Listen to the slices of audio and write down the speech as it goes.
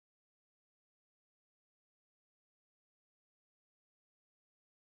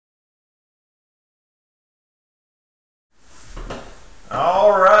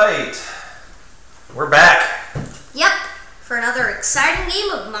exciting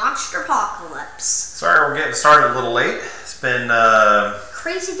game of Monsterpocalypse. Sorry, we're getting started a little late. It's been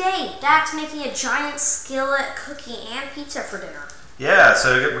crazy day. Dad's making a giant skillet cookie and pizza for dinner. Yeah,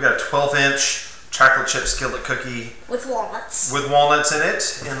 so we got a 12-inch chocolate chip skillet cookie with walnuts. With walnuts in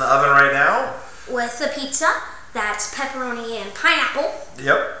it in the oven right now. With the pizza, that's pepperoni and pineapple.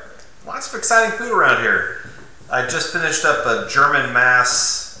 Yep. Lots of exciting food around here. I just finished up a German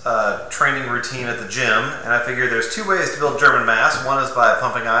mass training routine at the gym, and I figured there's two ways to build German mass. One is by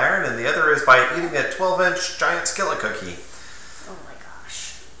pumping iron, and the other is by eating a 12-inch giant skillet cookie. Oh my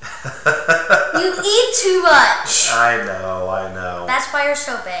gosh. You eat too much. I know. That's why you're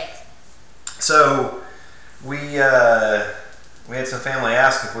so big. So, we had some family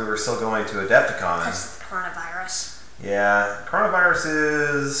ask if we were still going to Adepticon. Because of the coronavirus. Yeah, coronavirus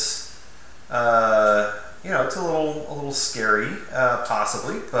is, it's a little scary,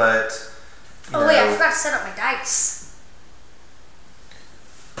 possibly, but. Oh wait, I forgot to set up my dice.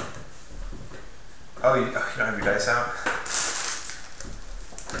 Oh, you don't have your dice out?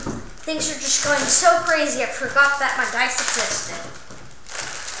 Things are just going so crazy. I forgot that my dice existed.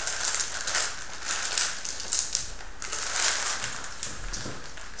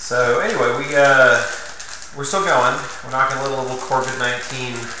 So anyway, we're still going. We're knocking a little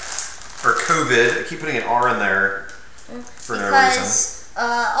COVID-19 or COVID. I keep putting an R in there for no reason. Because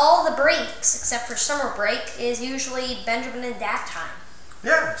all the breaks, except for summer break, is usually Benjamin and Dad time.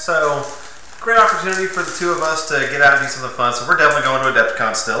 Yeah, so great opportunity for the two of us to get out and do something fun. So we're definitely going to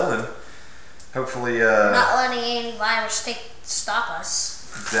Adepticon still, and hopefully not letting any virus stop us.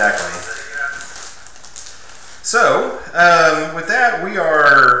 Exactly. So, with that,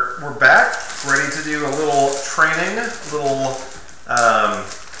 we're back, ready to do a little training, a little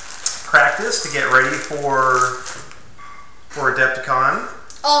practice to get ready for Adepticon.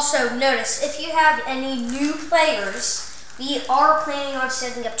 Also, notice, if you have any new players, we are planning on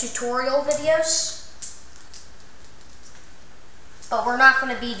setting up tutorial videos, but we're not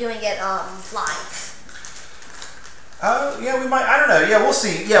going to be doing it live. Yeah, we might. I don't know. Yeah, we'll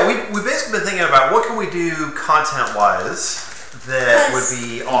see. Yeah, we've basically been thinking about what can we do content-wise that would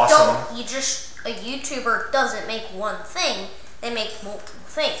be awesome. A YouTuber doesn't make one thing; they make multiple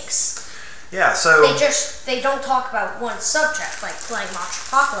things. Yeah, so they don't talk about one subject like playing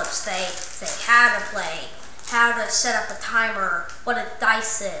Monsterpocalypse. They say how to play, how to set up a timer, what a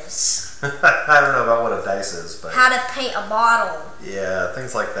dice is. I don't know about what a dice is, but how to paint a bottle. Yeah,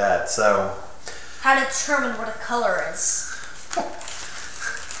 things like that. So. How to determine what a color is.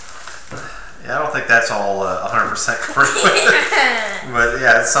 Yeah, I don't think that's all 100% correct. But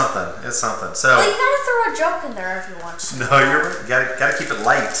yeah, it's something. It's something. So. Well, you gotta throw a joke in there every once in a while. No, you're right. You gotta keep it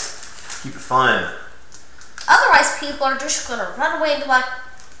light. Keep it fun. Otherwise, people are just gonna run away and be like,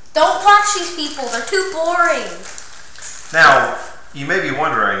 "Don't watch these people. They're too boring." Now, you may be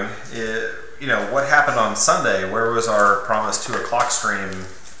wondering, what happened on Sunday? Where was our promised 2 o'clock stream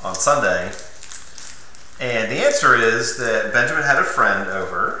on Sunday? And the answer is that Benjamin had a friend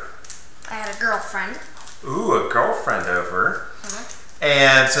over. I had a girlfriend. Ooh, a girlfriend over. Mm-hmm.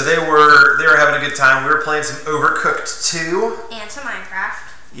 And so they were having a good time. We were playing some Overcooked 2. And some Minecraft.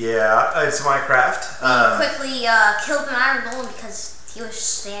 Yeah, it's Minecraft. We quickly killed an iron golem because he was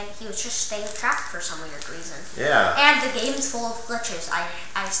just staying trapped for some weird reason. Yeah. And the game's full of glitches.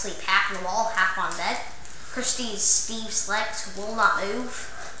 I sleep half in the wall, half on bed. Steve's legs will not move.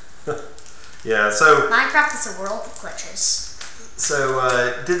 Yeah, so Minecraft is a world of glitches. So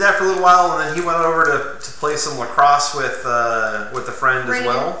did that for a little while, and then he went over to play some lacrosse with a friend Braden.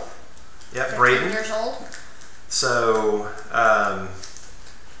 as well. Yep, Braden. 15 years old. So I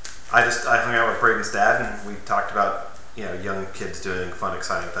hung out with Braden's dad, and we talked about young kids doing fun,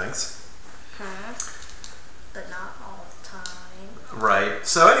 exciting things. But not all the time. Right.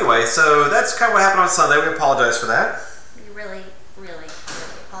 So anyway, that's kind of what happened on Sunday. We apologize for that. We really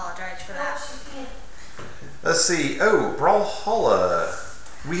apologize for that. Let's see. Oh, Brawlhalla.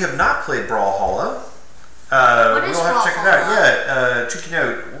 We have not played Brawlhalla. We'll have to check it out. Yeah, Tricky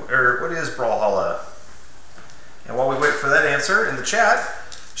Note, or what is Brawlhalla? And while we wait for that answer in the chat,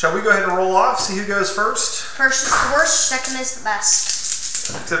 shall we go ahead and roll off, see who goes first? First is the worst, second is the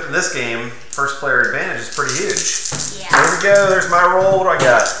best. Except in this game, first player advantage is pretty huge. Yeah. There we go, there's my roll. What do I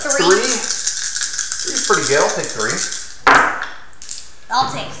got? 3. 3's pretty good, I'll take 3. I'll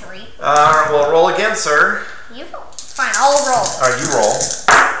take 3. Alright, well, roll again, sir. You roll. Fine, I'll roll. Alright, you roll.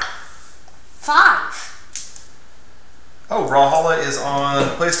 5. Oh, Brawlhalla is on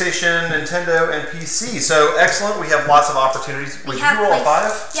PlayStation, Nintendo, and PC. So, excellent. We have lots of opportunities. Wait, did you roll a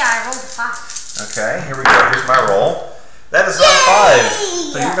 5? Yeah, I rolled a 5. Okay, here we go. Here's my roll. That is not a 5.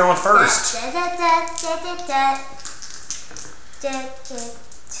 So you're going first.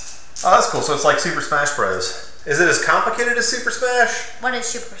 Oh, that's cool. So it's like Super Smash Bros. Is it as complicated as Super Smash? What is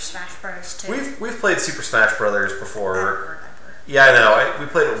Super Smash Bros. 2? We've played Super Smash Brothers before. Never. Yeah, I know. We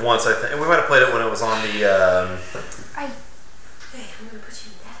played it once, I think. We might have played it when it was on the. Hey, I'm gonna put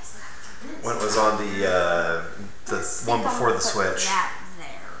you in that so I have 5 minutes. When it was on the one before the Switch. That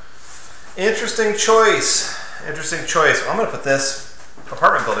there. Interesting choice. Interesting choice. I'm gonna put this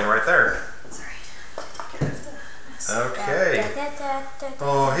apartment building right there. Sorry. Okay.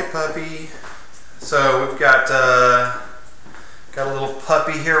 Oh, hey puppy. So we've got a little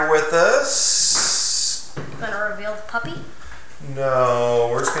puppy here with us. Gonna reveal the puppy? No,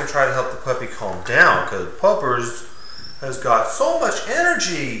 we're just gonna try to help the puppy calm down because Puppers has got so much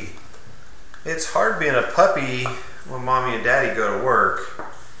energy. It's hard being a puppy when mommy and daddy go to work.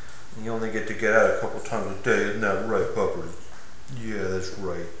 You only get to get out a couple times a day. Isn't that right, Puppers? Yeah, that's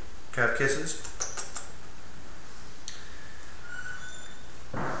right. Can I have kisses?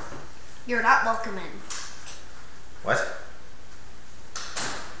 You're not welcome in. What?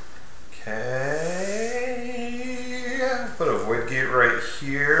 Okay. Put a void gate right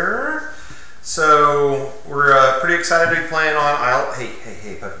here. So we're pretty excited to be playing on Isle.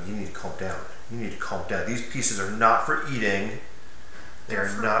 Hey, puppy, you need to calm down. You need to calm down. These pieces are not for eating. They are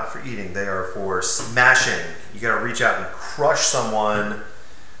not for eating. They are for smashing. You gotta reach out and crush someone,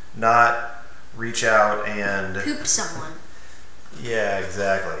 not reach out and poop someone. Yeah,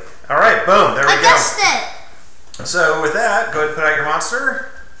 exactly. All right, boom. There we go. I guessed it. So with that, go ahead and put out your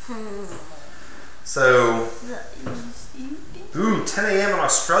monster. So, ooh, 10 a.m. in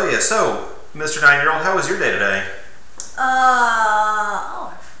Australia. So, Mr. 9-year-old, how was your day today?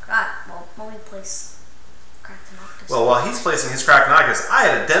 Oh, I forgot. Well, when we place Krackenoctus. Well, while he's placing his Krackenoctus, I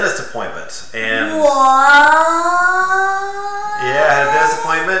had a dentist appointment. And what? Yeah, I had a dentist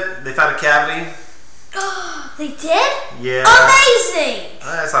appointment. They found a cavity. They did? Yeah. Amazing!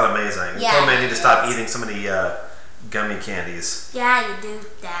 That's not amazing. Yeah, Told me I need to stop eating so many gummy candies. Yeah, you do,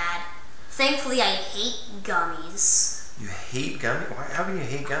 Dad. Thankfully, I hate gummies. You hate gummies? How can you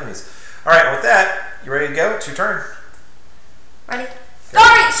hate gummies? All right, with that, you ready to go? It's your turn. Ready? All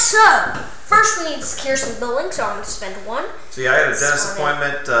right, so first we need to secure some buildings, so I'm going to spend 1. So yeah, I had a dentist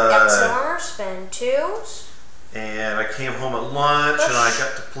appointment. XR, spend 2. And I came home at lunch and I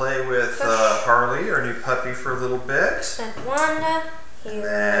got to play with Harley, our new puppy, for a little bit. Spend 1. Here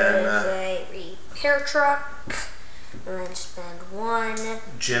is a repair truck. And then spend 1.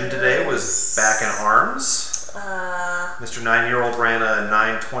 Jim today was back in arms. Mr. 9-year-old ran a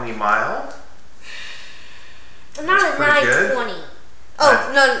 9:20 mile. Not a 9:20.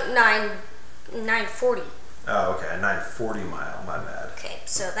 Oh, no, 9:40. Oh, okay, a 9:40 mile, my bad. Okay,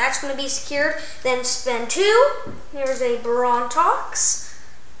 so that's going to be secured. Then spend 2. Here's a Brontox.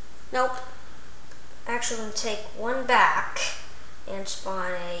 Nope. Actually, I'm going to take 1 back and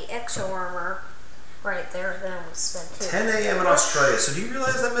spawn a Exo Armor right there. Then I'm going to spend 2. 10 a.m. in Australia. So do you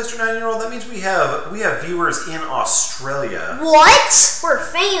realize that, Mr. 9-year-old? That means we have viewers in Australia. What? We're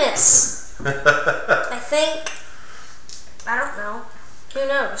famous. I think. I don't know. Who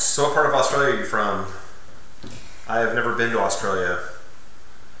knows? So what part of Australia are you from? I have never been to Australia.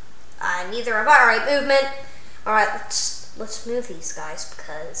 Neither have I. Alright, movement. Alright, let's move these guys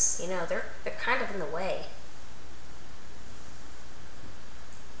because, you know, they're kind of in the way.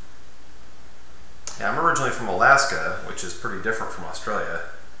 Yeah, I'm originally from Alaska, which is pretty different from Australia.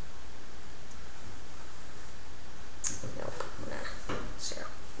 Nope. Nah. 0,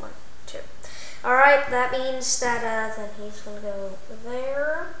 1, 2. Alright, that means that then he's gonna go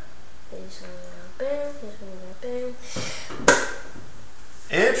there. He's gonna go boom. He's gonna go boom.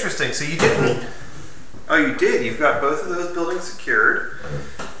 Interesting. So you didn't. Oh, you did. You've got both of those buildings secured.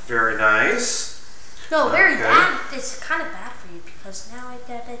 Very nice. No, very bad. It's kind of bad for you because now I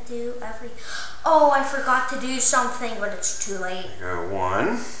gotta do every. Oh, I forgot to do something, but it's too late. Go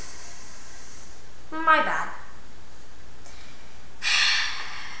 1. My bad.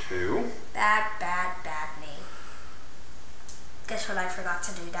 2. Bad me. Guess what I forgot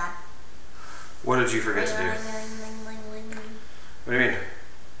to do, Dad? What did you forget to do? What do you mean?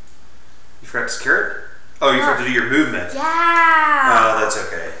 You forgot to secure it? Oh, you forgot to do your movement. Yeah. Oh, that's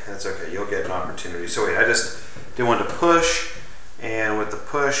okay. That's okay. You'll get an opportunity. So wait, I just did one to push, and with the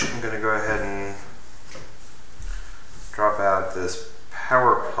push, I'm going to go ahead and drop out this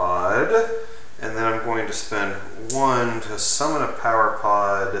power pod, and then I'm going to spend 1 to summon a power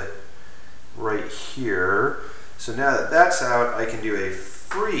pod right here. So now that that's out, I can do a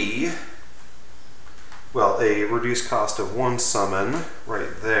free, well, a reduced cost of 1 summon right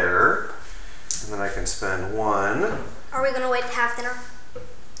there. And then I can spend 1. Are we going to wait to have dinner?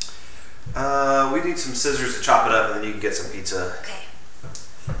 We need some scissors to chop it up, and then you can get some pizza. Okay.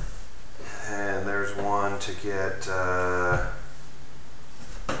 And there's one to get the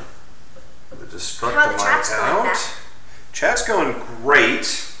Destructomite out. Chat's going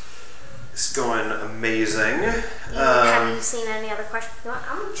great. It's going amazing. Have you seen any other questions? You know what?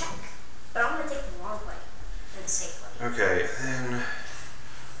 I'm going to check. But I'm going to take the long way and the safe way. Okay, then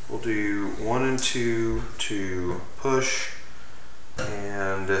we'll do 1 and 2 to push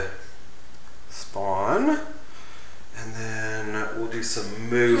and spawn. And then we'll do some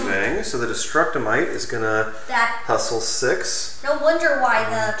moving. So the Destructomite is going to hustle 6. No wonder why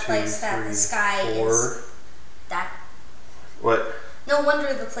the place that the sky is that. What? No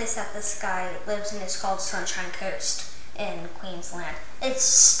wonder the place that this guy lives in is called Sunshine Coast in Queensland. It's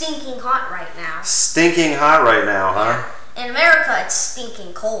stinking hot right now. Stinking hot right now, huh? Yeah. In America, it's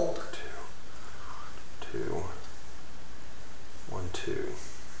stinking cold. 1, 2.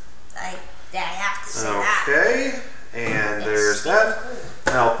 I have to say that. Okay, and there's that.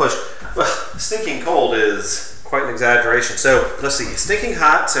 Now I'll push. Well, stinking cold is quite an exaggeration. So let's see, stinking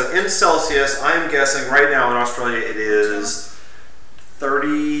hot. So in Celsius, I'm guessing right now in Australia it is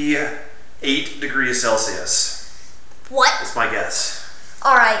 38 degrees Celsius. What? That's my guess.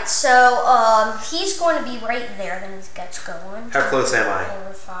 Alright, so he's going to be right there, then he gets going. How close am I?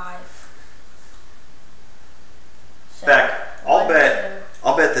 Over 5. So, in fact, I'll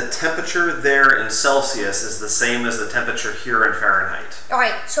bet the temperature there in Celsius is the same as the temperature here in Fahrenheit.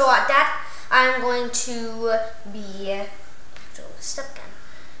 Alright, so that I'm going to be step again.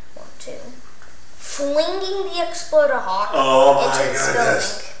 1, 2. Flinging the Exploder Hawk into its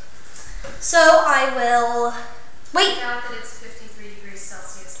building. So I will wait. Out that it's 53 degrees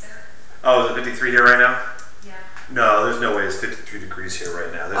Celsius there. Oh, is it 53 here right now? Yeah. No, there's no way it's 53 degrees here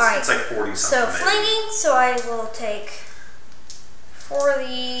right now. It's like 40 something. So flinging, so I will take 4 of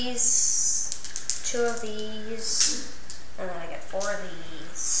these, 2 of these, and then I get 4 of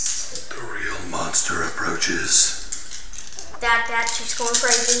these. The real monster approaches. Dad, she's going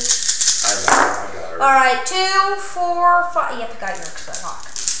crazy. I got her. Alright, 2, 4, 5. Yep, you got your Exploder Hawk.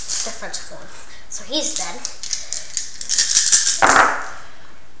 It's different for him. So he's dead.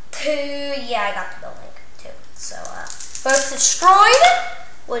 2, yeah, I got the building too. So, both destroyed.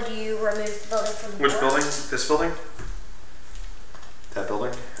 Would you remove the building from the board? Which building? This building? That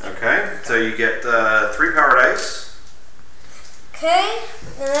building? Okay, so you get 3 power dice. Okay,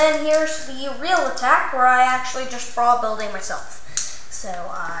 and then here's the real attack where I actually just draw a building myself. So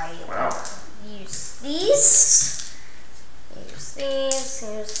I will use these. Use these.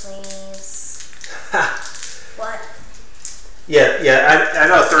 What? Yeah, I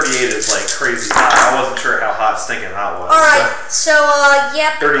know 38 is like crazy hot. I wasn't sure how hot stinking hot was. Alright, so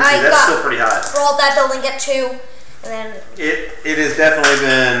yep, 32, that's still pretty hot. Rolled that building, get 2, and then... It has definitely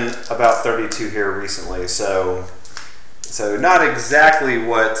been about 32 here recently, so not exactly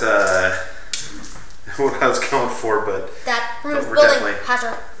what what I was going for, but... That roof we're building has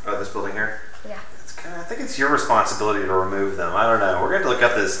her. Oh, this building here? Yeah. I think it's your responsibility to remove them. I don't know. We're going to look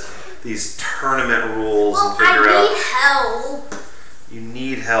up these tournament rules and figure out... I need help. You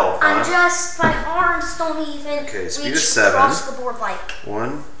need help, huh? I'm just... My arms don't even speed reach is 7. across the board like...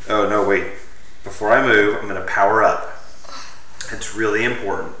 1. Oh, no, wait. Before I move, I'm going to power up. It's really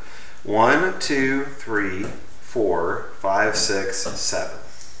important. 1, 2, 3, 4, 5, 6, 7.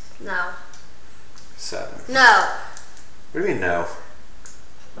 No. 7. No. What do you mean no?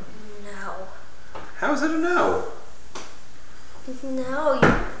 No. How is it a no? No,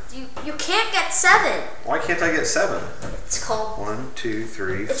 you can't get 7. Why can't I get 7? It's called... 1, 2,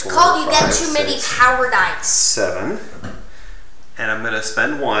 3, It's 4, called you 5, get too many 6, power dice. 7. And I'm going to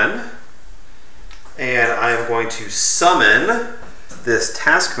spend 1. And I'm going to summon this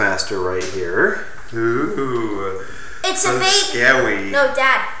Taskmaster right here. Ooh. It's a baby. Scary. No,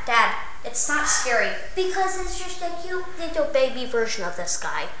 Dad. It's not scary. Because it's just a cute little baby version of this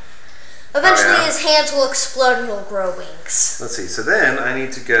guy. Eventually his hands will explode and he'll grow wings. Let's see. So then I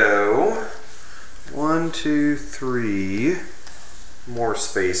need to go 1, 2, 3 more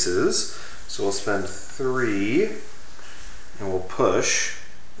spaces. So we'll spend 3 and we'll push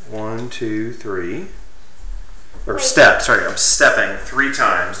 1, 2, 3. Or step. Sorry, I'm stepping 3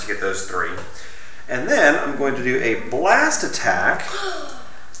 times to get those 3. And then I'm going to do a blast attack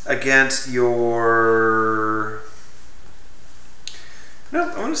against your... No,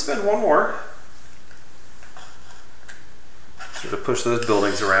 I'm going to spend 1 more. So to push those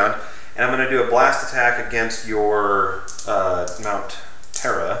buildings around. And I'm going to do a blast attack against your Mount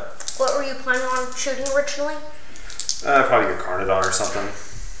Terra. What were you planning on shooting originally? Probably your Carnodon or something.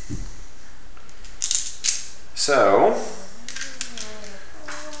 So...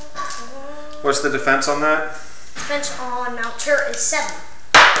 What's the defense on that? Defense on Mount Turret is 7.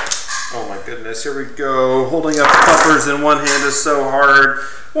 Oh my goodness, here we go. Holding up puppers in one hand is so hard.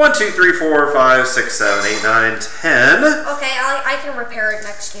 1, 2, 3, 4, 5, 6, 7, 8, 9, 10. Okay, I can repair it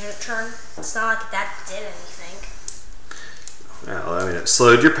next unit turn. It's not like that did anything. Well, I mean, it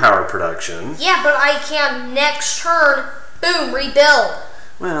slowed your power production. Yeah, but I can next turn, boom, rebuild.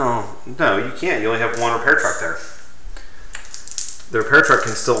 Well, no, you can't. You only have one repair truck there. The repair truck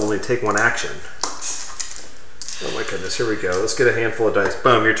can still only take one action. Oh my goodness, here we go. Let's get a handful of dice.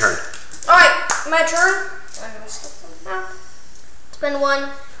 Boom, your turn. Alright, my turn. I'm going to spend 1.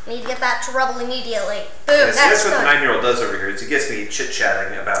 I need to get that to rebel immediately. Boom, Yeah, that's what done. the 9-year-old does over here is he gets me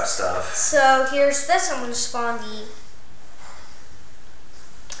chit-chatting about stuff. So here's this. I'm going to spawn the...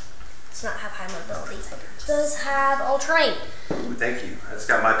 Does not have high mobility. It does have all terrain. Ooh, thank you. I just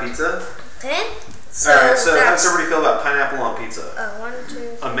got my pizza. Okay. So Alright, so how does everybody feel about pineapple on pizza? 1,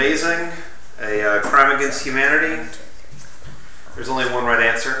 2, 3. Amazing. A crime against humanity. There's only one right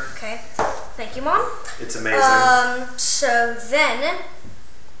answer. Okay. Thank you, Mom. It's amazing. So then...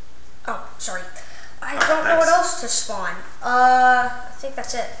 Oh, sorry. I don't know what else to spawn. I think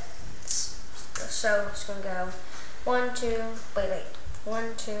that's it. So it's going to go 1, 2... Wait.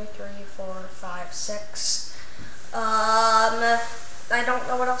 1, 2, 3, 4, 5, 6. I don't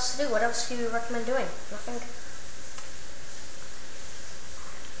know what else to do. What else do you recommend doing? Nothing?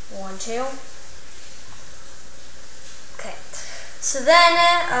 1, 2. Okay. So then,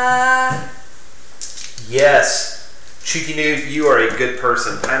 Yes. Cheeky Noob, you are a good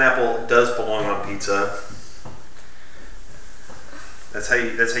person. Pineapple does belong on pizza. That's how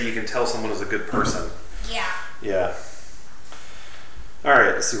you can tell someone is a good person. yeah. Yeah.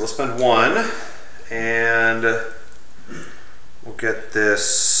 Alright, let's see, we'll spend 1 and we'll get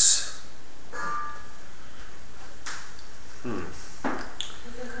this. You can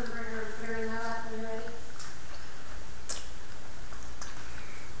come bring that up when you're ready.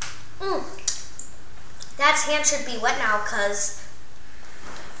 Dad's hand should be wet now because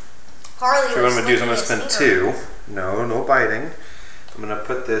Harley So what I'm was going to do is I'm going to licking spend his finger. 2. No biting. I'm going to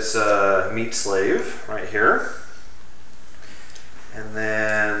put this meat slave right here. And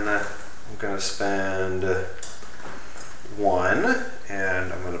then I'm going to spend 1.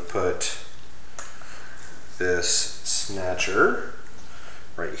 And I'm going to put this snatcher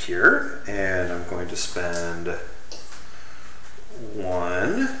right here. And I'm going to spend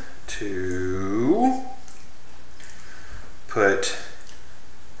 1 to put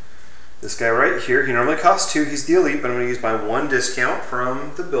this guy right here. He normally costs 2. He's the elite, but I'm going to use my 1 discount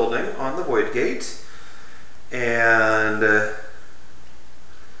from the building on the void gate. And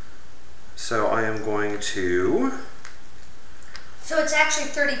so I am going to... So it's actually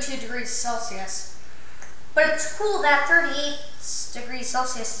 32 degrees Celsius. But it's cool that 38 degrees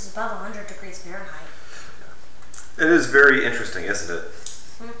Celsius is above 100 degrees Fahrenheit. It is very interesting, isn't it?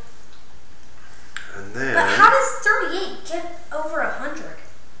 And then... But how does 38 get over 100?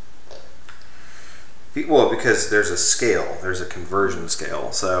 Well, because there's a scale. There's a conversion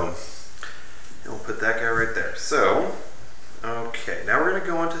scale. So we'll put that guy right there. So, okay, now we're going to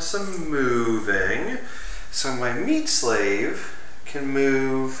go into some moving. So my meat slave can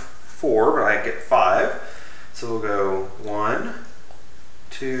move 4, but I get 5. So we'll go 1,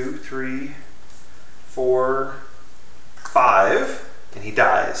 2, 3, 4, 5. And he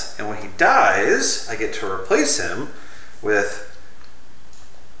dies. And when he dies, I get to replace him with...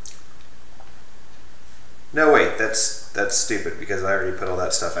 No, wait, that's stupid because I already put all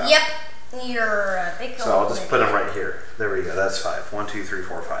that stuff out. Yep, you're a big So I'll just put them right here. There we go, that's 5. 1, 2, 3,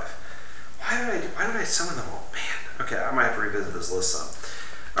 4, 5. Why did I summon them all? Man, okay, I might have to revisit this list some.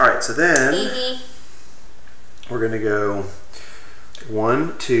 Alright, so then we're going to go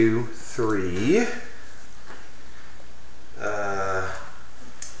 1, 2, 3,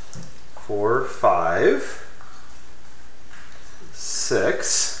 4, 5,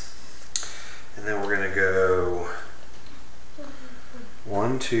 6, and then we're going to go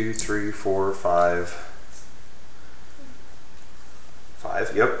 1, 2, 3, 4, 5,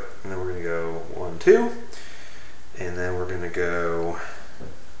 5, yep, and then we're going to go 1, 2, and then we're going to go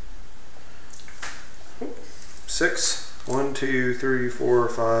 6, 1, 2, 3, 4,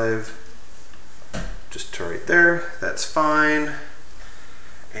 5, just to right there, that's fine.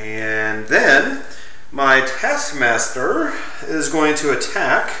 And then my Taskmaster is going to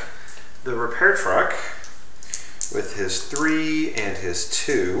attack the repair truck with his 3 and his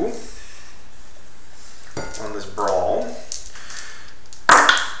 2 on this brawl.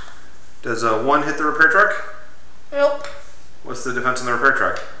 Does a 1 hit the repair truck? Nope. What's the defense on the repair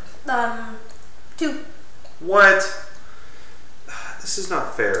truck? 2. What? This is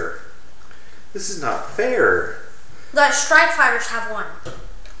not fair. This is not fair. The strike fighters have one.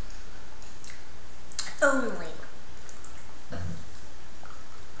 Only.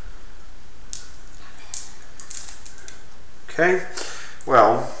 Okay,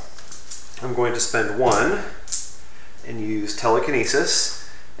 well, I'm going to spend 1 and use telekinesis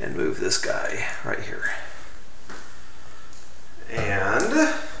and move this guy right here.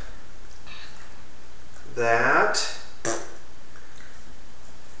 And that,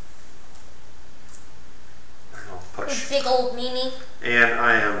 I'll push. Big old meanie. And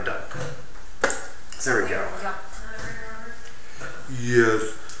I am done. There we go.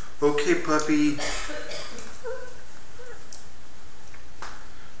 Yes. Okay, puppy.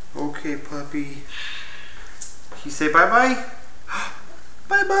 Okay, puppy. Can you say bye-bye?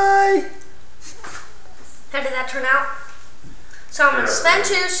 Bye-bye. How did that turn out? So I'm going to spend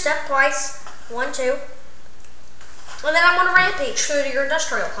 2, step twice. 1, 2. And then I'm going to rampage through your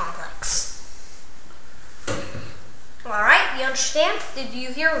industrial complex. Alright, you understand? Did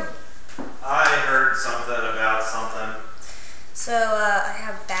you hear me? I heard something about something. So, I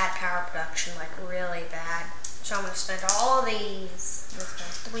have bad power production, like really bad. So I'm going to spend all of these. There's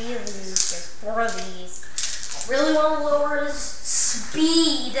 3 of these, there's 4 of these. I really want to lower his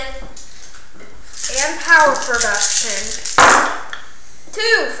speed and power production.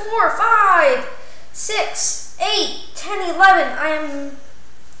 2, 4, 5, 6, 8, 10, 11.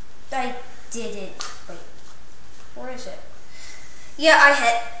 I did it. Wait, where is it? Yeah, I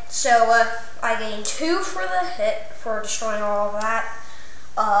hit. So, I gained 2 for the hit for destroying all of that.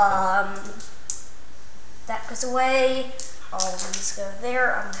 That goes away. All of these go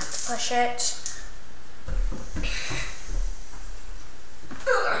there. I'm going to have to push it.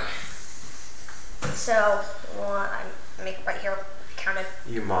 So, I make it right here. Counted.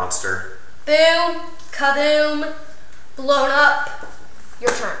 You monster. Boom. Kaboom. Blown up.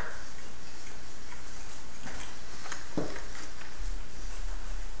 Your turn.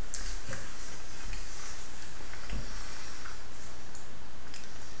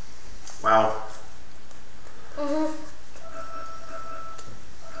 Wow.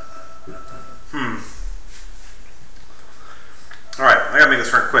 Alright, I gotta make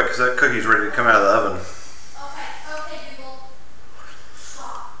this run quick because that cookie's ready to come out of the oven. Okay, Google.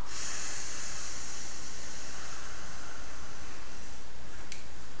 Stop.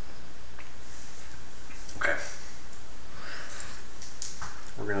 Okay.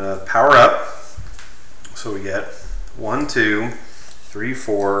 We're gonna power up. So we get 1, 2, 3,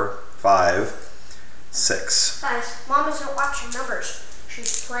 4, 5, 6. Guys, Mom isn't watching numbers.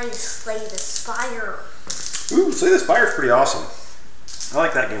 She's playing Slay the Spire. Ooh, Slay the Spire is pretty awesome. I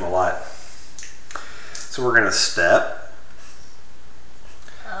like that game a lot. So we're gonna step.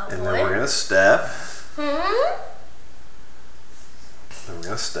 And then we're gonna step. And we're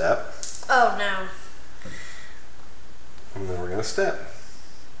gonna step. Oh no. And then we're gonna step.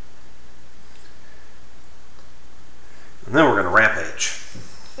 And then we're gonna rampage.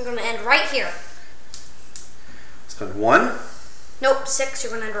 We're gonna end right here. Spend 1. Nope, 6.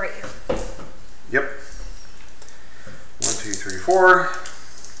 You're gonna end right here. Yep. 1, 2, 3, 4.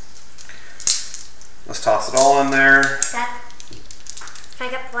 Let's toss it all in there. Dad, can I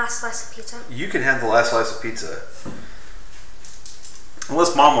get the last slice of pizza? You can have the last slice of pizza.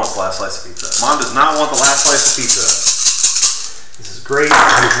 Unless Mom wants the last slice of pizza. Mom does not want the last slice of pizza. This is great.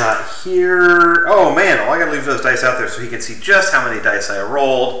 He's not here. Oh man, well, I gotta leave those dice out there so he can see just how many dice I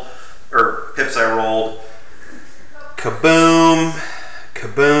rolled, or pips I rolled. Kaboom.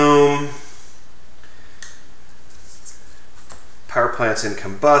 Kaboom. Power plant's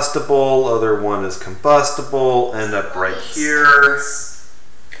incombustible. Other one is combustible. End up right here. The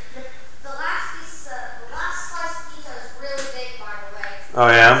last slice of pizza is really big, by the way. Oh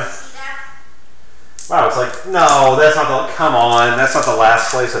yeah? See that? Wow, it's like, no, that's not the, come on, that's not the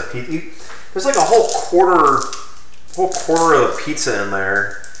last slice of pizza. There's like a whole quarter of the pizza in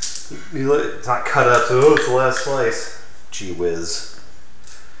there. It's not cut up, so oh, it's the last slice. Gee whiz.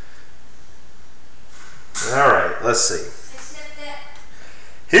 Alright, let's see. I snipped it.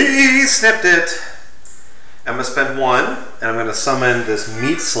 He snipped it. I'm going to spend 1, and I'm going to summon this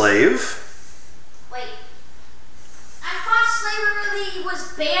meat slave. Wait. I thought slavery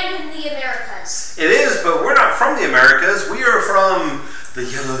was banned in the Americas. It is, but we're not from the Americas. We are from the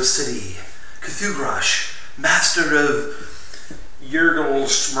Yellow City. Cthugrosh, master of Yergle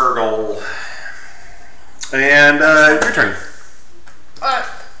Smurgle. And your turn. Alright.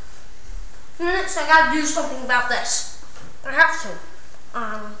 Minutes, I gotta do something about this. I have to.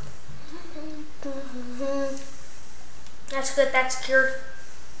 That's good, that's cured.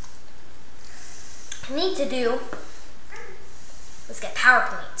 I need to do, let's get power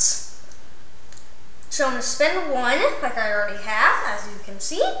points. So I'm going to spend 1, like I already have, as you can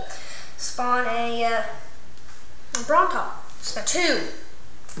see. Spawn a Brontox. Spend 2.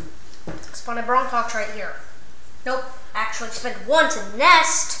 Spawn a Brontox right here. Nope. Actually, spend 1 to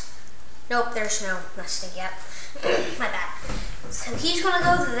nest. Nope, there's no nesting yet. My bad. So he's going to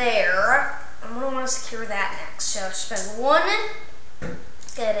go there. I'm going to want to secure that next. So spend 1.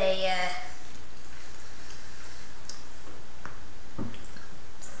 Get a...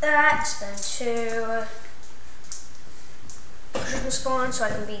 that. Spend 2. Shooting spawn so I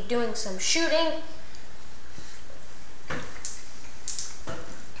can be doing some shooting.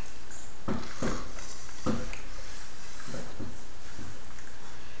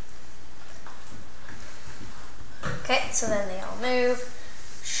 Okay, so then they all move.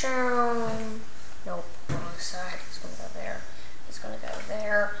 Shown. Nope, wrong side. He's gonna go there. He's gonna go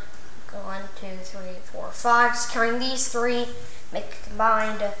there. Go 1, 2, 3, 4, 5. Securing these 3. Make a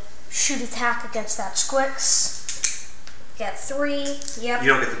combined shoot attack against that Squix. Get 3. Yep. You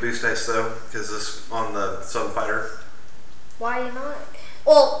don't get the boost dice though, because this on the Sun Fighter. Why not?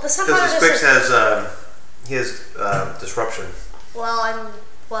 Well, the Sun Fighter. Because the Squix has disruption. Well,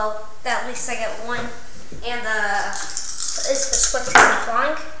 at least I get 1. And is the Squix gonna be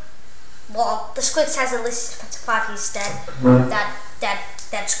flying? Well, the Squix has at least 5. He's dead.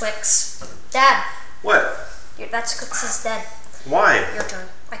 Dead Squix. Dad. What? That Squix is dead. Why? Your turn.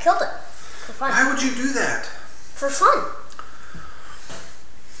 I killed it. For fun. Why would you do that? For fun.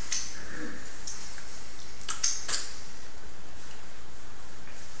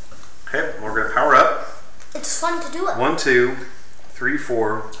 Okay, we're gonna power up. It's fun to do it. 1, 2, 3,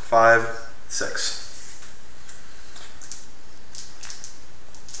 4, 5, 6.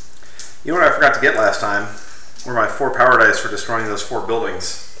 You know what I forgot to get last time? Were my 4 power dice for destroying those 4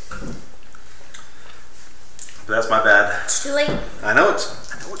 buildings. But that's my bad. It's too late. I know it's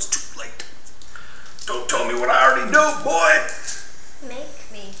too late. Don't tell me what I already know, boy.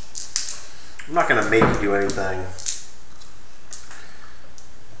 Make me. I'm not gonna make you do anything.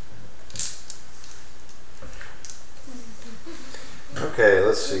 Okay,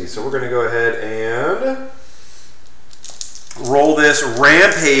 let's see. So we're gonna go ahead and roll this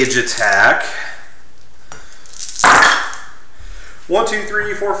rampage attack. 1, 2,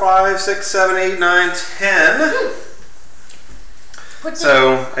 3, 4, 5, 6, 7, 8, 9, 10.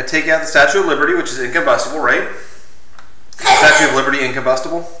 So I take out the Statue of Liberty, which is incombustible, right? Statue of Liberty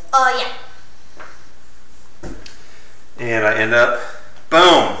incombustible? Yeah. And I end up,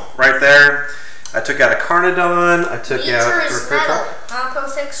 boom, right there. I took out a Carnodon. I took out Nature's Metal.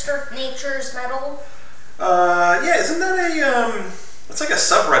 Apothixter, Nature's Metal. Yeah, isn't that a it's like a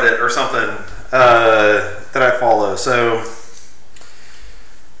subreddit or something that I follow. So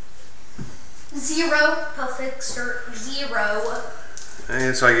 0 Apothixter 0.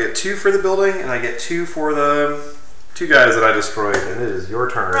 And so I get 2 for the building, and I get 2 for the 2 guys that I destroyed. And it is your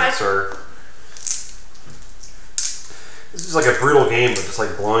turn, right, sir. This is like a brutal game of just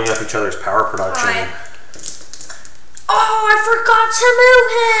like blowing up each other's power production. Right. Oh, I forgot to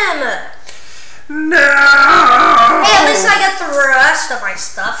move him! No! Hey, at least I get the rest of my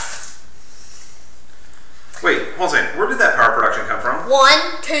stuff. Wait, hold on a second. Where did that power production come from?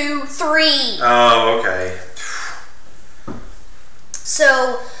 1, 2, 3. Oh, okay.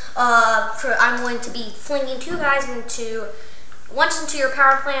 So, I'm going to be flinging 2 guys once into your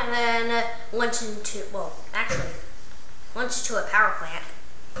power plant, and then once into a power plant.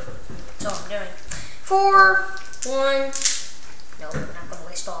 That's all I'm doing. 4, 1. Nope, I'm not going to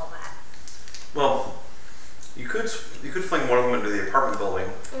waste all of that. Well, you could fling one of them into the apartment building,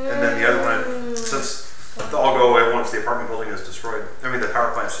 and then the other one, since they'll all go away once the apartment building is destroyed. I mean, the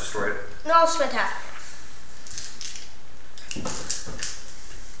power plant's destroyed. No, I'll spend half.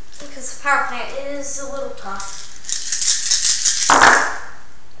 Because the power plant is a little tough.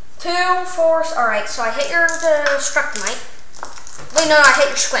 2, 4. Alright, so I hit your Destructomite. Wait, no, I hit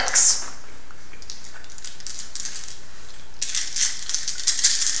your Squix.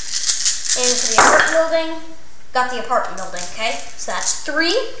 Into the apartment building. Got the apartment building, okay? So that's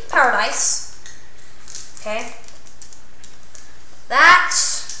 3 power dice. Okay.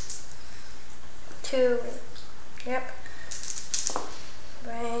 That's 2. Yep.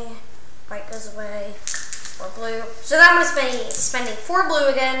 Gray. White goes away. 4 blue. So that I'm going to be spending 4 blue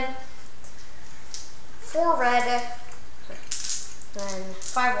again. 4 red. Then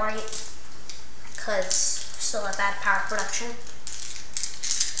 5 white. Because I still have bad power production.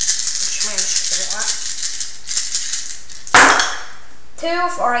 Which managed to get it up.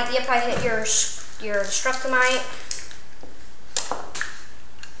 2. Alright, yep, I hit your Destructomite.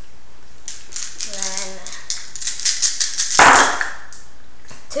 Then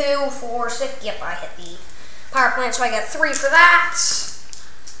 2 4, 6. Yep, I hit the power plant, so I got 3 for that.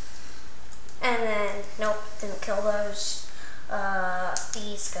 And then, nope, didn't kill those.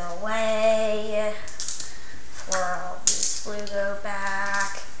 These go away. 4 of these blue go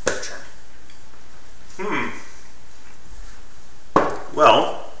back.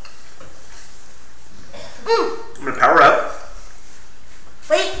 Well, I'm gonna power up.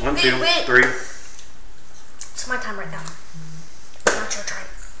 Wait, 1, wait, 2, wait. 3. It's my time right now. Not your turn.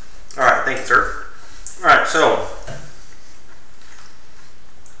 All right, thank you, sir. All right, so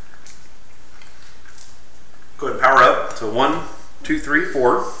go ahead and power up. So 1, 2, 3,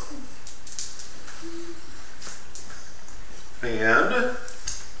 4, and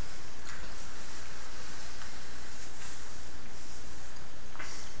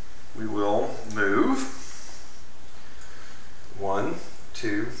we will move 1,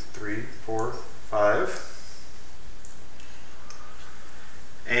 2, 3, 4, 5.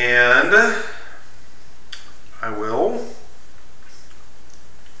 And I will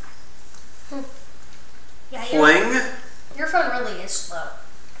Yeah, fling. Your phone really is slow.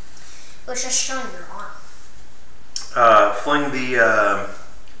 It's just showing your arm. Fling the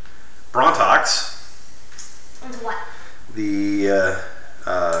Brontox. Into what? The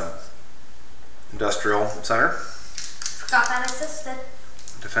Industrial Center. Forgot that existed.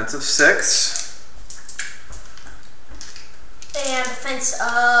 Defensive 6. And defense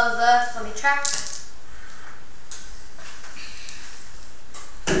of, let me check.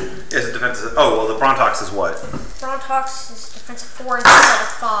 Yes, defensive. Oh, well, the Brontox is what? Brontox is defensive 4 instead of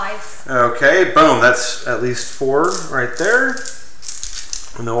 5. Okay, boom. That's at least 4 right there.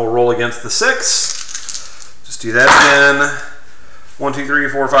 And then we'll roll against the 6. Just do that again. 1, 2, 3,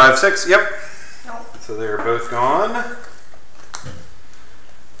 4, 5, 6. Yep. Nope. So they're both gone.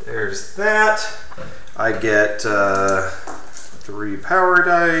 There's that. I get 3 power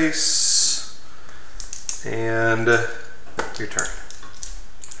dice. And your turn.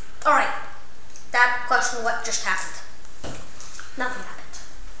 Alright. That question, what just happened? Nothing happened.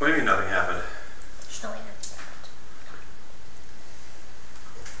 What do you mean nothing happened? There's no way nothing happened.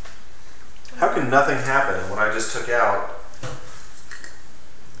 How can nothing happen when I just took out?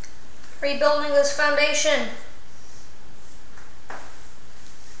 Rebuilding this foundation.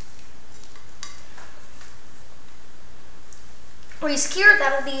 Resecured,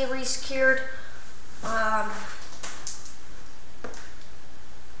 that'll be resecured.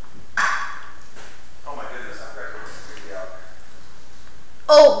 Oh my goodness, I've got to figure it out.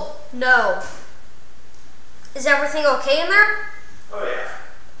 Oh, no. Is everything okay in there? Oh yeah.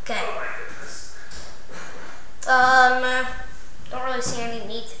 Okay. Oh my goodness. Don't really see any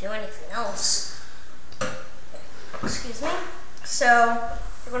need to do anything else. Excuse me. So,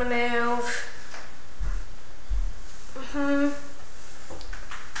 we're gonna move.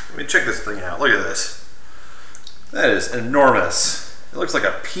 Let me check this thing out. Look at this. That is enormous. It looks like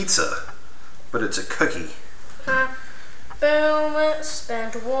a pizza, but it's a cookie. Boom.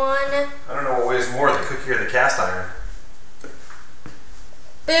 Spend 1. I don't know what weighs more, the cookie or the cast iron.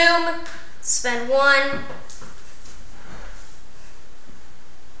 Boom. Spend 1.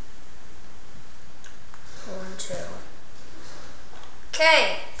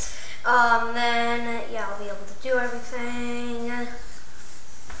 Okay. Then, yeah, I'll be able to do everything.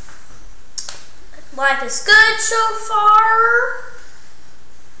 Life is good so far.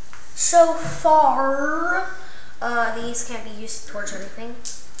 So far. These can't be used towards anything.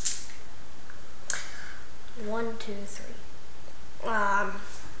 1, 2, 3.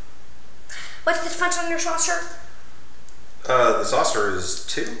 What's the defense on your saucer? The saucer is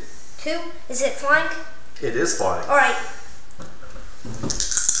 2. 2? Is it flying? It is flying. Alright.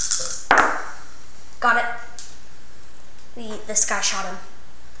 Got it. This guy shot him.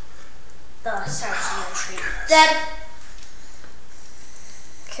 The Saracen tree. Dead.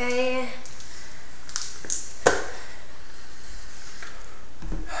 Okay.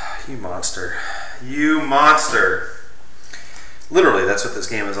 You monster. You monster. Literally, that's what this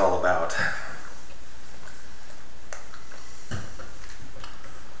game is all about.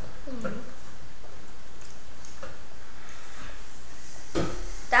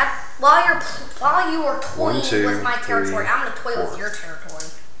 That while you were toying with my territory, I'm gonna toy with your territory.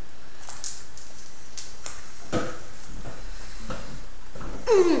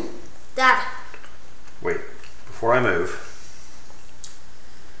 Dad. Wait, before I move.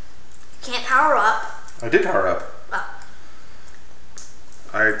 Can't power up. I did power up. Oh.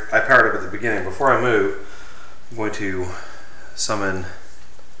 I powered up at the beginning. Before I move, I'm going to summon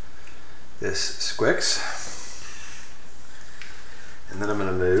this Squix. And then I'm going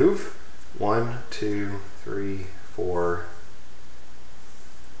to move 1, 2, 3, 4,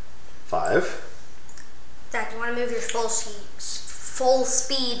 5. Dad, do you want to move your full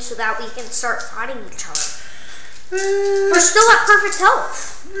speed so that we can start fighting each other? We're still at perfect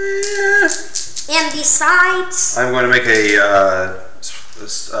health. And besides, I'm going to make a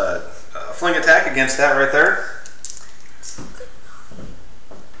fling attack against that right there.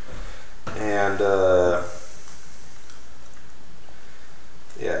 And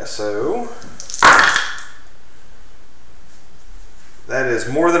yeah, so that is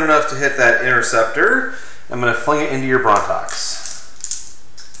more than enough to hit that interceptor. I'm going to fling it into your Brontox.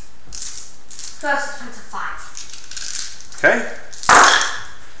 that's expensive 5. Okay.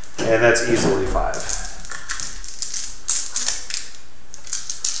 And that's easily 5.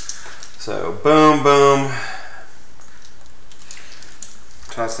 So boom, boom.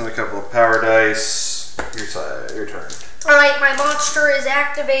 Toss in a couple of power dice. Your turn. Alright, my monster is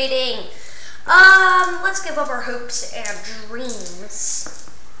activating. Let's give up our hopes and dreams.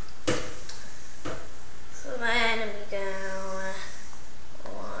 So then we go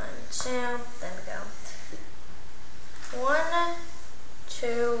 1, 2, then we go 1,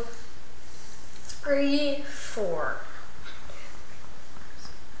 2, 3, 4.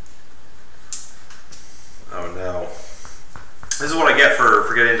 Oh no. This is what I get for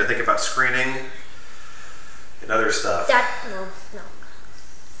forgetting to think about screening and other stuff. No.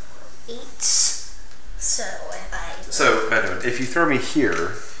 8. So Benjamin, if you throw me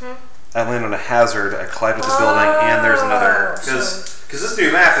here, I land on a hazard, I collide with the building, and there's another. Because this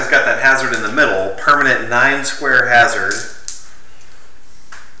new map has got that hazard in the middle, permanent 9 square hazard.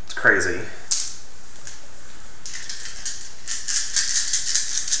 It's crazy.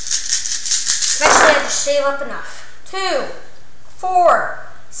 Eventually I just save up enough. 2, 4,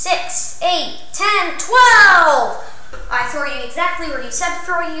 6, 8, 10, 12! I throw you exactly where you said to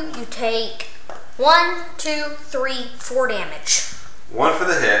throw you. You take 1, 2, 3, 4 damage. 1 for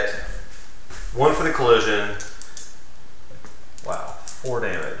the hit, 1 for the collision. Wow, 4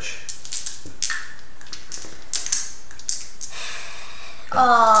 damage. Then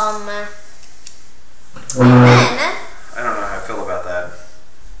I don't know how I feel about that.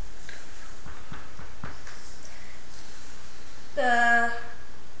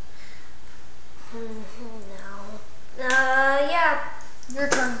 no. Yeah, your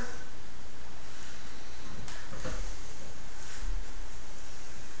turn.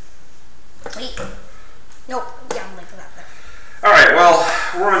 Wait. Nope. Yeah, I'm late for that. Alright, well,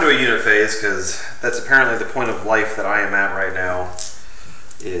 we're on to a unit phase, because that's apparently the point of life that I am at right now,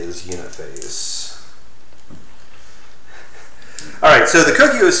 is unit phase. Alright, so the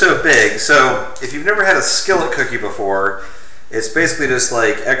cookie was so big, so if you've never had a skillet cookie before, it's basically just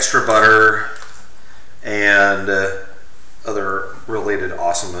like extra butter and other related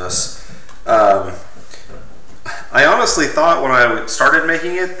awesomeness. I honestly thought when I started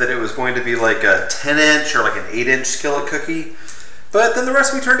making it that it was going to be like a 10-inch or like an 8-inch skillet cookie, but then the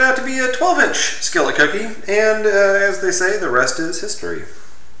recipe turned out to be a 12-inch skillet cookie, and as they say, the rest is history.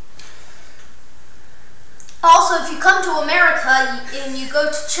 Also, if you come to America and you go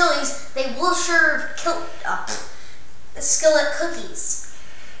to Chili's, they will serve skillet cookies.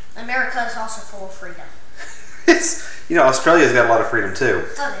 America is also full of freedom. You know, Australia's got a lot of freedom too.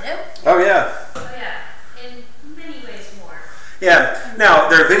 Oh, they do? Oh, yeah. Oh yeah, in many ways more. Yeah. Now,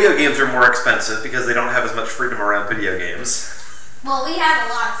 their video games are more expensive because they don't have as much freedom around video games. Well, we have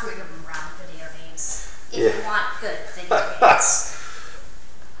a lot of freedom around video games. If you want good video games.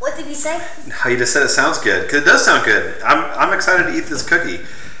 What did he say? How you just said it sounds good, because it does sound good. I'm excited to eat this cookie.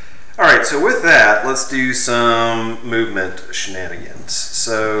 All right, so with that, let's do some movement shenanigans.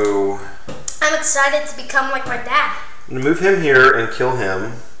 So I'm excited to become like my dad. I'm gonna move him here and kill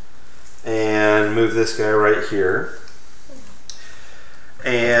him, and move this guy right here,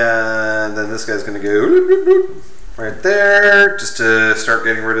 and then this guy's gonna go right there, just to start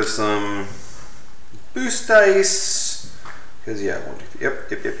getting rid of some boost dice. Because yeah, 1,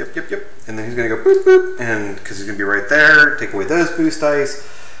 2, 3, yep. And then he's gonna go boop boop, and because he's gonna be right there, take away those boost dice.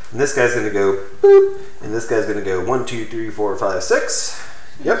 And this guy's gonna go boop, and this guy's gonna go 1, 2, 3, 4, 5, 6.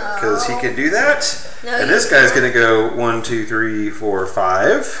 Yep, because he can do that. No, and this guy's gonna go 1, 2, 3, 4,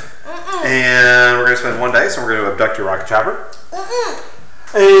 5. And we're gonna spend 1 dice, and we're gonna abduct your rocket chopper.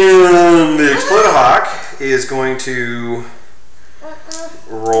 And the Explode-A-Hawk is going to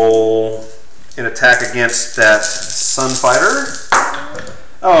roll an attack against that Sunfighter.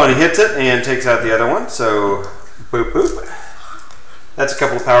 Oh, and he hits it and takes out the other one. So, boop, boop. That's a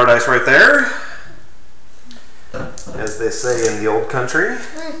couple of power dice right there, as they say in the old country.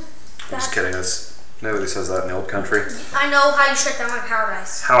 I'm just kidding. Nobody says that in the old country. I know how you shut down my power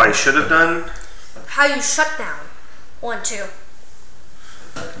dice. How I should have done? How you shut down. 1, 2.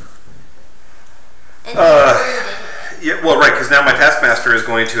 And yeah, well, right, because now my Taskmaster is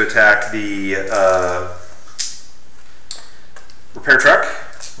going to attack the repair truck.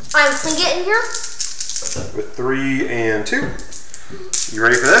 I'm going to get in here. With 3 and 2. You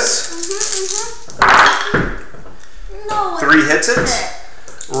ready for this? No. 3 hits it.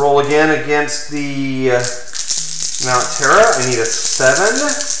 Roll again against the Mount Terra. I need a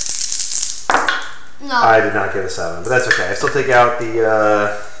 7. No. I did not get a 7, but that's okay. I still take out the...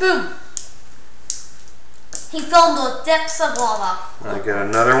 Boom. He fell into the depths of lava. I get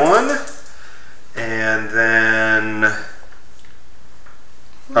another one. And then...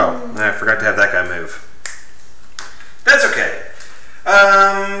 Oh, I forgot to have that guy move. That's okay.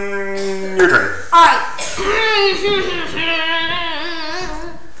 Your turn. Alright.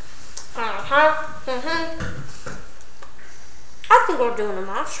 I think we're doing a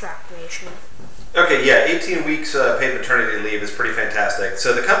monster activation. Okay, yeah, 18 weeks paid maternity leave is pretty fantastic.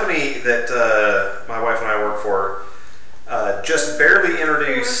 So the company that my wife and I work for just barely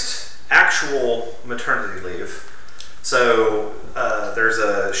introduced actual maternity leave. So there's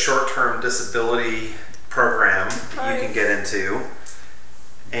a short-term disability program you can get into.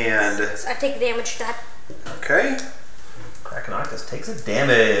 And I take damage to that. okay. Krackenoctus takes a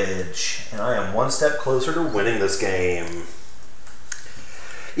damage. And I am one step closer to winning this game.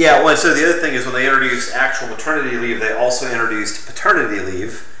 Yeah, well, so the other thing is when they introduced actual maternity leave, they also introduced paternity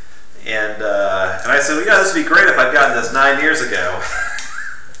leave. And I said, well, yeah, this would be great if I'd gotten this 9 years ago.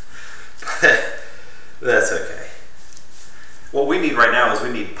 But that's okay. What we need right now is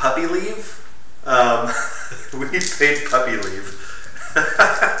we need puppy leave. We need paid puppy leave.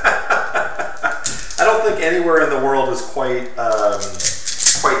 I don't think anywhere in the world is quite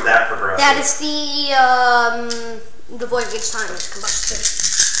that progressive. That is the void gauge time is combustible,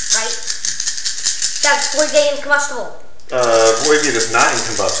 right? That's void gauge incombustible. Void gauge is not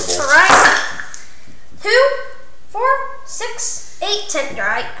incombustible. Alright. 2, 4, 6, 8, 10.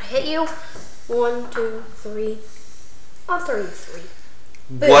 Alright, I hit you. 1, 2, 3. I'll throw you 3.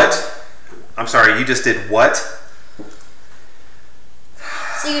 Boom. What? I'm sorry, you just did what?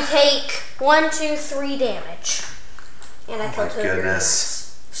 So you take 1, 2, 3 damage. And I kill 2 of your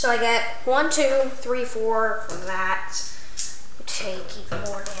units. So I get 1, 2, 3, 4 from that. Take even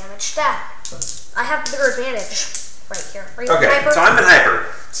more damage. That. I have the bigger advantage right here. Are you in hyper? So I'm in hyper.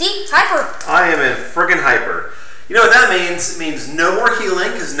 See? Hyper. I am in friggin' hyper. You know what that means? It means no more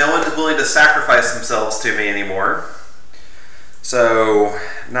healing because no one is willing to sacrifice themselves to me anymore. So,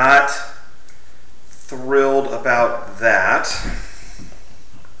 not thrilled about that.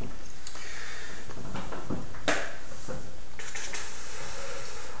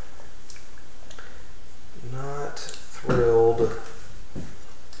 Not thrilled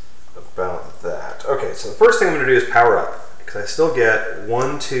about that. Okay, so the first thing I'm going to do is power up because I still get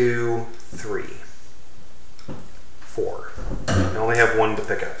 1, 2, 3, 4. I only have 1 to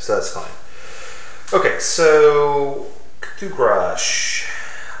pick up, so that's fine. Okay, so Cthugrosh.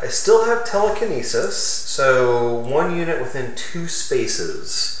 I still have telekinesis, so 1 unit within 2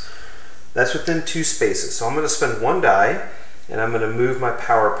 spaces. That's within 2 spaces. So I'm going to spend 1 die, and I'm going to move my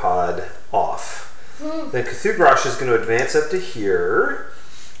power pod off. Then Cthugrosh is going to advance up to here,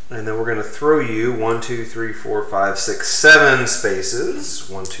 and then we're going to throw you 1, 2, 3, 4, 5, 6, 7 spaces.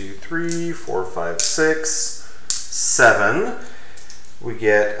 1, 2, 3, 4, 5, 6, 7. We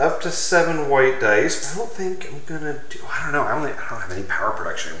get up to 7 white dice, but I don't think I'm gonna do. I don't know. I don't have any power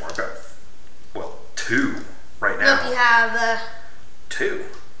production anymore. I've got, well, 2 right now. Nope, you have 2.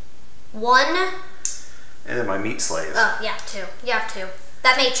 1. And then my meat slave. Oh, yeah, 2. You have 2.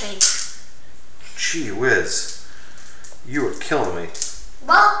 That may change. Gee whiz, you are killing me.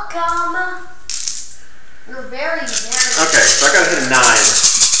 Welcome. You're very, very. Okay, so I gotta hit a 9.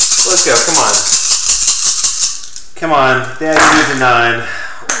 Let's go. Come on. Come on, Dad, you need a 9.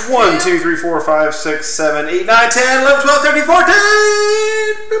 1, 2, 3, 4, 5, 6, 7, 8, 9, 10, 11, 12, 13, 14!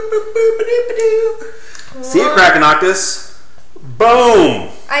 Boop, boop, boop, ba-doop, ba-doo. See it, Krackenoctus. Boom!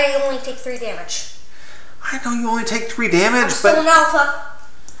 I only take 3 damage. I know you only take 3 damage, I'm still an alpha.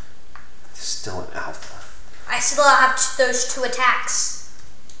 Still an alpha. I still have those 2 attacks.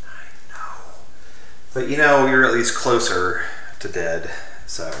 I know. But you know, you're at least closer to dead.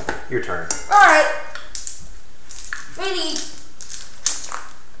 So, your turn. Alright. We need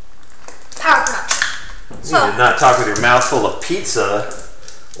power production. You did not talk with your mouth full of pizza.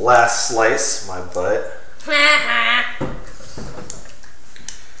 Last slice, my butt.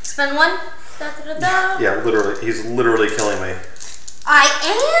 Spend 1. Da, da, da, da. Yeah, literally. He's literally killing me. I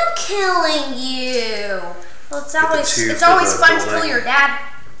am killing you. Well, it's always fun to kill your dad.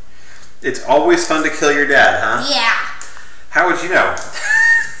 It's always fun to kill your dad, huh? Yeah. How would you know?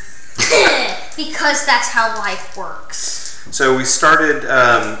 because that's how life works. So we started,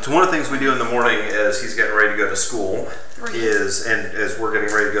 so one of the things we do in the morning as he's getting ready to go to school is, and as we're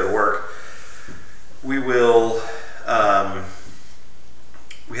getting ready to go to work, we will,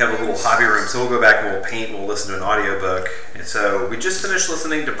 we have a little hobby room, so we'll go back and we'll paint and we'll listen to an audiobook. And so we just finished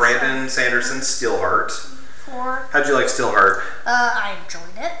listening to Brandon Sanderson's Steelheart. How'd you like Steelheart? I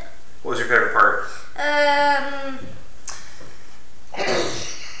enjoyed it. What was your favorite part?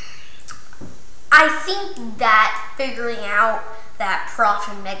 I think that figuring out that Prof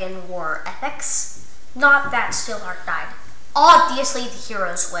and Megan were ethics, not that Steelheart died. Obviously, the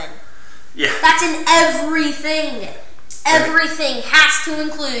heroes win. Yeah. That's in everything. Everything has to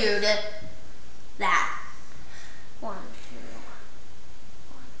include that. 1, 2, 1,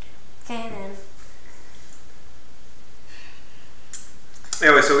 2. Okay, then.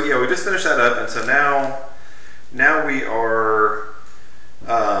 Anyway, so yeah, we just finished that up, and so now we are.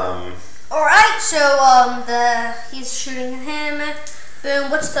 All right, so he's shooting him.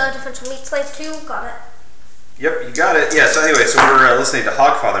 Boom. What's the difference from Meat Slave 2? Got it. Yep, you got it. Yeah. So anyway, so we're listening to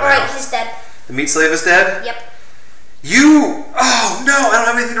Hogfather now. All right, he's dead. The Meat Slave is dead. Yep. You? Oh no, I don't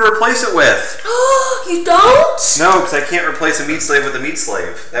have anything to replace it with. You don't? No, because I can't replace a Meat Slave with a Meat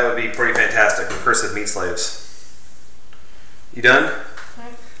Slave. That would be pretty fantastic. Recursive Meat Slaves. You done? Okay.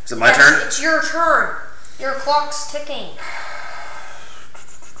 Is it my turn? It's your turn. Your clock's ticking.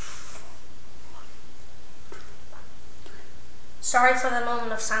 Sorry for the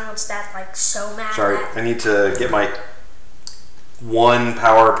moment of silence. That's like so mad. Sorry, I need to get my 1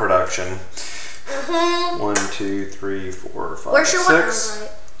 power production. 1, 2, 3, 4, 5, Where's your 6.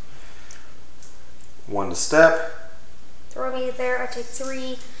 Right. 1 to step. Throw me there. I take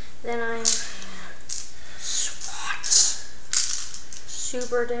 3. Then I swat.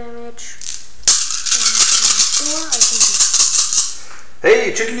 Super damage.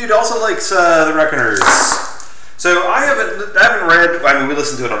 Hey, Chicken Dude also likes the Reckoners. So I haven't read. I mean, we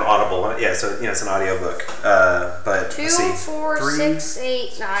listened to it on Audible. Yeah, so it's an audiobook. But 2, let's see. 4, 3. 6,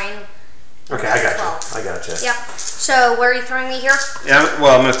 8, 9. Okay, I got 12. you. I got you. Yep. So where are you throwing me here? Yeah.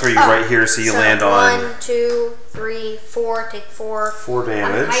 Well, I'm gonna throw you right here, so you land on 1, 2, 3, 4. Take 4. 4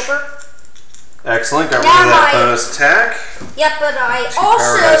 damage. I'm hyper. Excellent. Got rid of that bonus attack. Yep, but I 2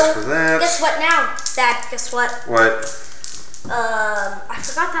 power dice for that. Guess what now? Dad, guess what? What? I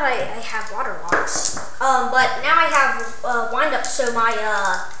forgot that I have water locks. But now I have wind up, so my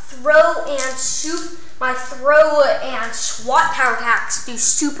throw and SWAT power attacks do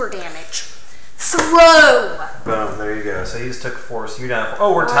super damage. Throw. Boom. There you go. So you just took 4. So you're down.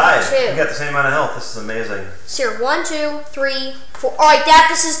 Oh, we're tied. 2. We got the same amount of health. This is amazing. So here, 1, 2, 3, 4. All right, Dad.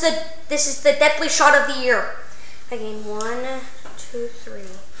 This is the deadly shot of the year. I gain 1, 2, 3.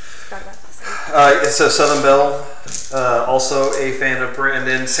 Forgot about this. So Southern Belle, also a fan of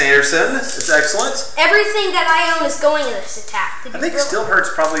Brandon Sanderson. It's excellent. Everything that I own is going in this attack. I think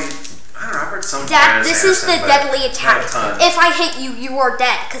Steelheart's probably. I don't know. I've heard some. Dad, this is the deadly attack. If I hit you, you are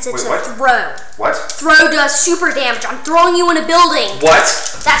dead because it's a throw. What? Throw does super damage. I'm throwing you in a building. What?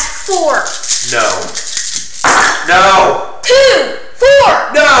 That's 4. No. No. 2,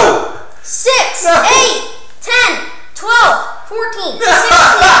 4. No. 6, No. 8, 10, 12, 14, 16, 19.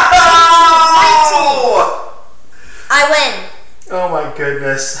 I win. Oh my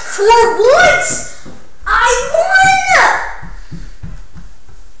goodness. For what? I won.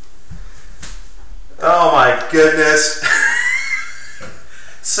 Oh my goodness.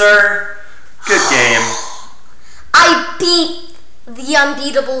 Sir, good game. I beat the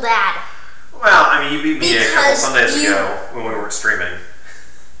unbeatable Dad. Well, I mean, you beat me a couple Sundays ago when we weren't streaming.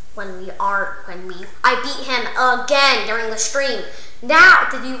 I beat him again during the stream. Now,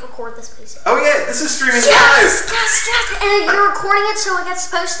 did you record this, please? Oh yeah, this is streaming live. Yes. And you're recording it so it gets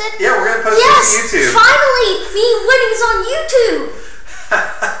posted? Yeah, we're gonna post it to YouTube. Finally, me winning is on YouTube.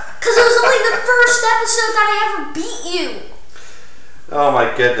 Because it was only the first episode that I ever beat you. Oh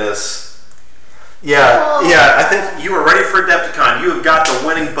my goodness. Yeah, yeah. I think you were ready for Adepticon. You have got the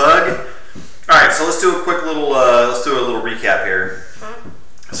winning bug. All right, so let's do a quick little recap here.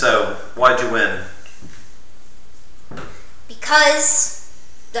 So, why'd you win? Because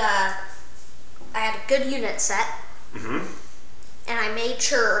I had a good unit set, and I made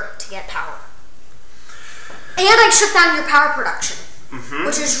sure to get power. And I shut down your power production,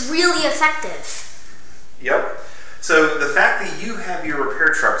 which is really effective. Yep. So the fact that you have your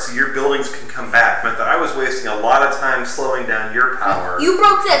repair truck so your buildings can come back meant that I was wasting a lot of time slowing down your power. You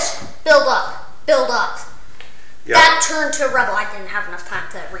broke this. Build up. Build up. Yep. That turned to a rebel. I didn't have enough time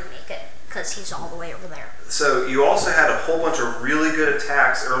to remake it because he's all the way over there. So you also had a whole bunch of really good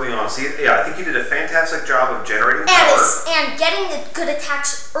attacks early on. So yeah, I think you did a fantastic job of generating power. And getting the good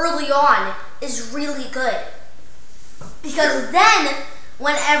attacks early on is really good. Because then,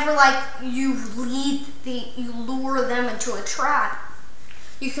 whenever like you lure them into a trap,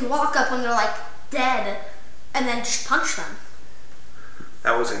 you can walk up when they're like dead and then just punch them.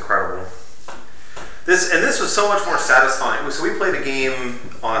 That was incredible. This was so much more satisfying. So we played a game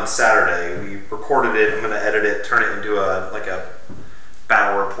on Saturday. We recorded it. I'm going to edit it, turn it into a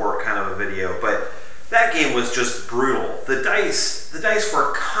battle report kind of a video. But that game was just brutal. The dice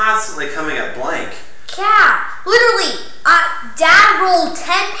were constantly coming up blank. Yeah, literally. Dad rolled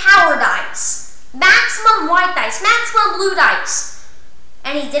 10 power dice, maximum white dice, maximum blue dice,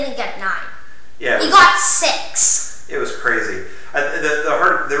 and he didn't get 9. Yeah, he got 6. It was crazy.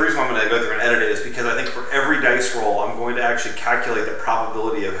 The reason why I'm going to go through and edit it is because I think for every dice roll, I'm going to actually calculate the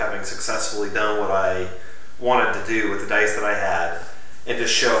probability of having successfully done what I wanted to do with the dice that I had, and to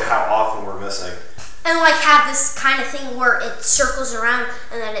show how often we're missing. And like have this kind of thing where it circles around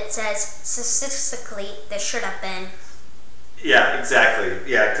and then it says statistically this should have been. Yeah,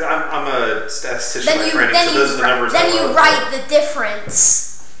 exactly. Yeah, I'm a statistician by training, so those are the numbers. Then you write the difference.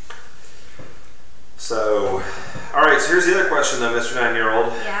 So, all right. So here's the other question, though, Mr.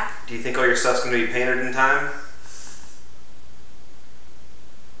 9-year-old. Yeah. Do you think all your stuff's going to be painted in time?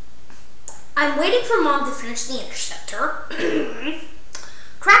 I'm waiting for Mom to finish the Interceptor.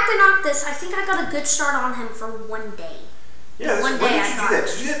 Krackenoctus, I think I got a good start on him for one day. Yeah, when did you do that?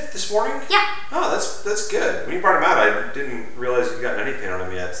 Did you do that this morning? Yeah. Oh, that's good. When you brought him out, I didn't realize you'd gotten any paint on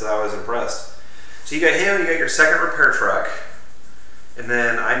him yet, so I was impressed. So you got him, you got your second repair truck, and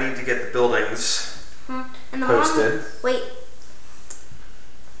then I need to get the buildings and the posted. Wait.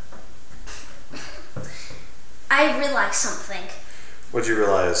 I realized something. What'd you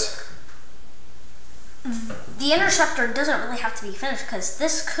realize? The Interceptor doesn't really have to be finished because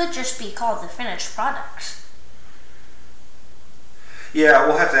this could just be called the finished product. Yeah,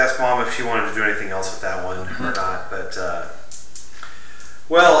 we'll have to ask Mom if she wanted to do anything else with that one or not. But,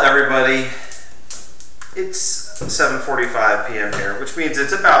 well, everybody, it's 7:45 p.m. here, which means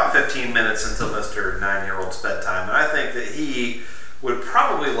it's about 15 minutes until Mr. 9-year-old's bedtime. And I think that he would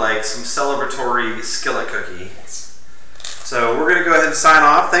probably like some celebratory skillet cookie. So we're going to go ahead and sign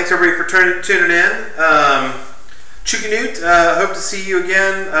off. Thanks, everybody, for tuning in. Chukinute, hope to see you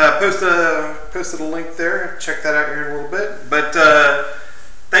again. Posted a link there. Check that out here in a little bit. But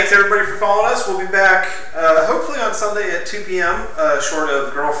thanks, everybody, for following us. We'll be back hopefully on Sunday at 2 p.m., short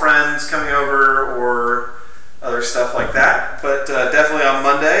of girlfriends coming over or other stuff like that. But definitely on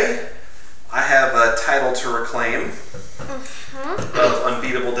Monday, I have a title to reclaim of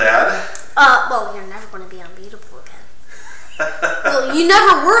Unbeatable Dad. Well, you're never going to be unbeatable again. Well, you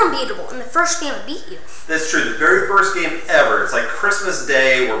never were unbeatable in the first game I beat you. That's true. The very first game ever. It's like Christmas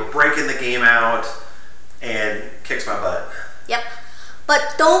Day. We're breaking the game out and kicks my butt. Yep.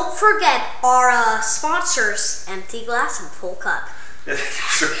 But don't forget our sponsors, Empty Glass and Full Cup.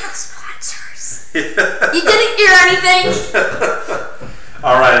 Sure. Sponsors. You didn't hear anything.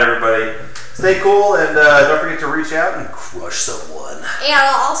 All right, everybody. Stay cool and don't forget to reach out and crush someone.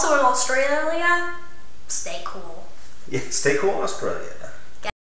 And also in Australia, stay cool. Yeah, stay cool in Australia.